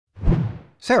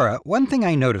Sarah, one thing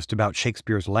I noticed about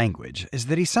Shakespeare's language is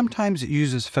that he sometimes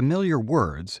uses familiar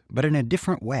words, but in a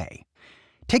different way.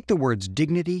 Take the words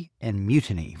dignity and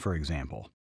mutiny, for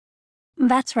example.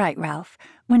 That's right, Ralph.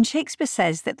 When Shakespeare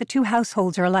says that the two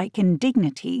households are alike in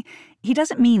dignity, he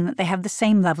doesn't mean that they have the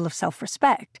same level of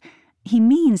self-respect. He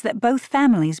means that both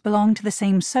families belong to the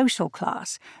same social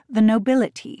class, the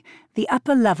nobility, the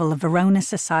upper level of Verona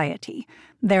society.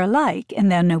 They're alike in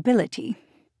their nobility.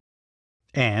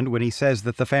 And when he says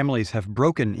that the families have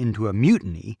broken into a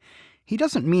mutiny, he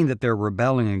doesn't mean that they're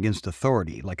rebelling against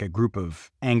authority like a group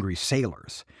of angry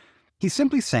sailors. He's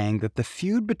simply saying that the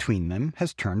feud between them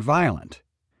has turned violent.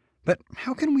 But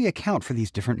how can we account for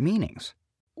these different meanings?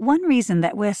 One reason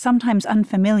that we're sometimes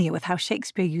unfamiliar with how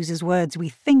Shakespeare uses words we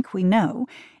think we know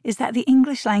is that the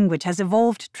English language has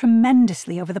evolved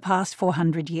tremendously over the past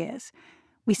 400 years.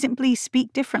 We simply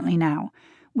speak differently now.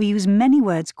 We use many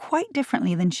words quite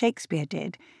differently than Shakespeare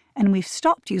did, and we've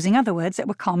stopped using other words that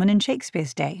were common in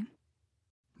Shakespeare's day.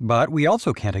 But we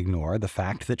also can't ignore the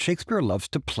fact that Shakespeare loves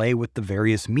to play with the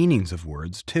various meanings of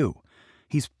words, too.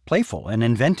 He's playful and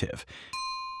inventive.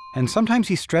 And sometimes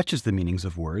he stretches the meanings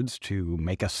of words to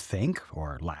make us think,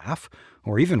 or laugh,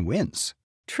 or even wince.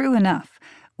 True enough.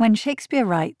 When Shakespeare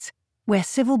writes, "Where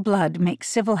civil blood makes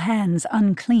civil hands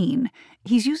unclean,"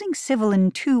 he's using civil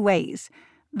in two ways.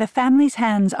 The family's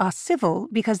hands are civil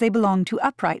because they belong to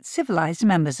upright, civilized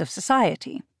members of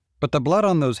society. But the blood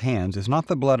on those hands is not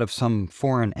the blood of some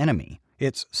foreign enemy.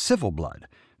 It's civil blood.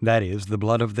 That is, the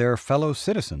blood of their fellow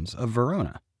citizens of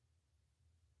Verona.